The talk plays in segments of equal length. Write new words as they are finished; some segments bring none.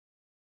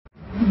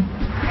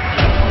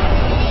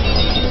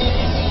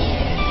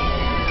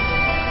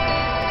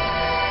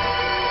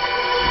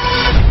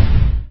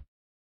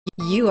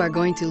You are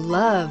going to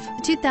love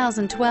the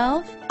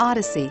 2012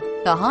 Odyssey.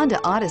 The Honda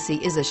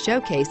Odyssey is a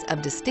showcase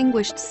of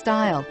distinguished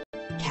style,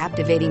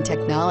 captivating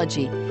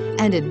technology,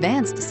 and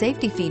advanced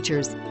safety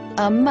features.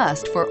 A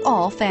must for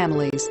all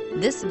families.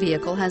 This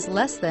vehicle has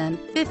less than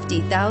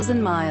 50,000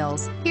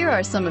 miles. Here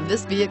are some of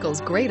this vehicle's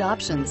great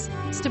options: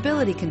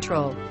 stability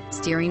control,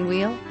 steering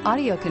wheel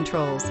audio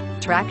controls,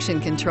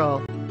 traction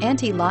control,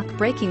 anti-lock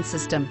braking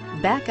system,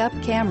 backup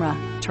camera,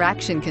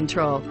 traction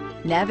control,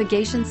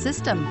 navigation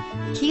system,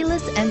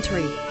 keyless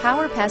entry,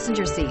 power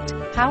passenger seat,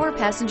 power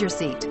passenger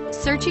seat.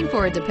 Searching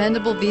for a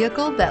dependable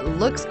vehicle that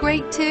looks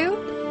great too?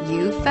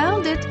 You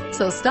found it,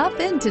 so stop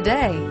in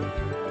today.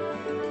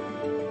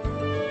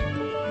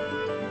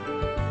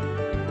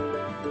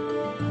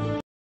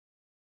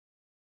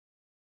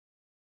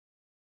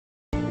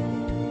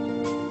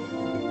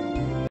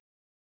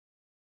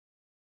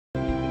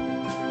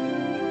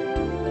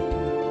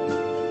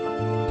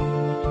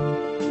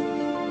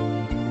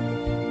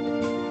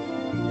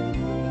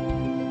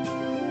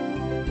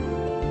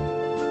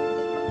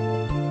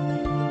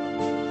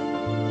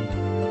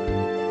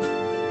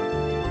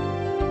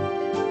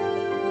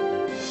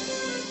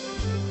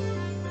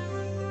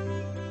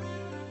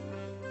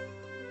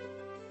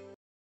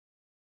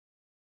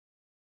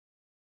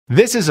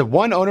 This is a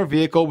one-owner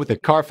vehicle with a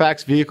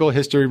CARFAX Vehicle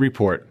History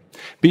Report.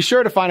 Be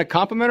sure to find a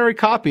complimentary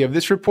copy of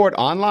this report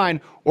online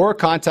or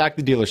contact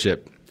the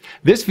dealership.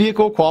 This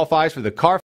vehicle qualifies for the CARFAX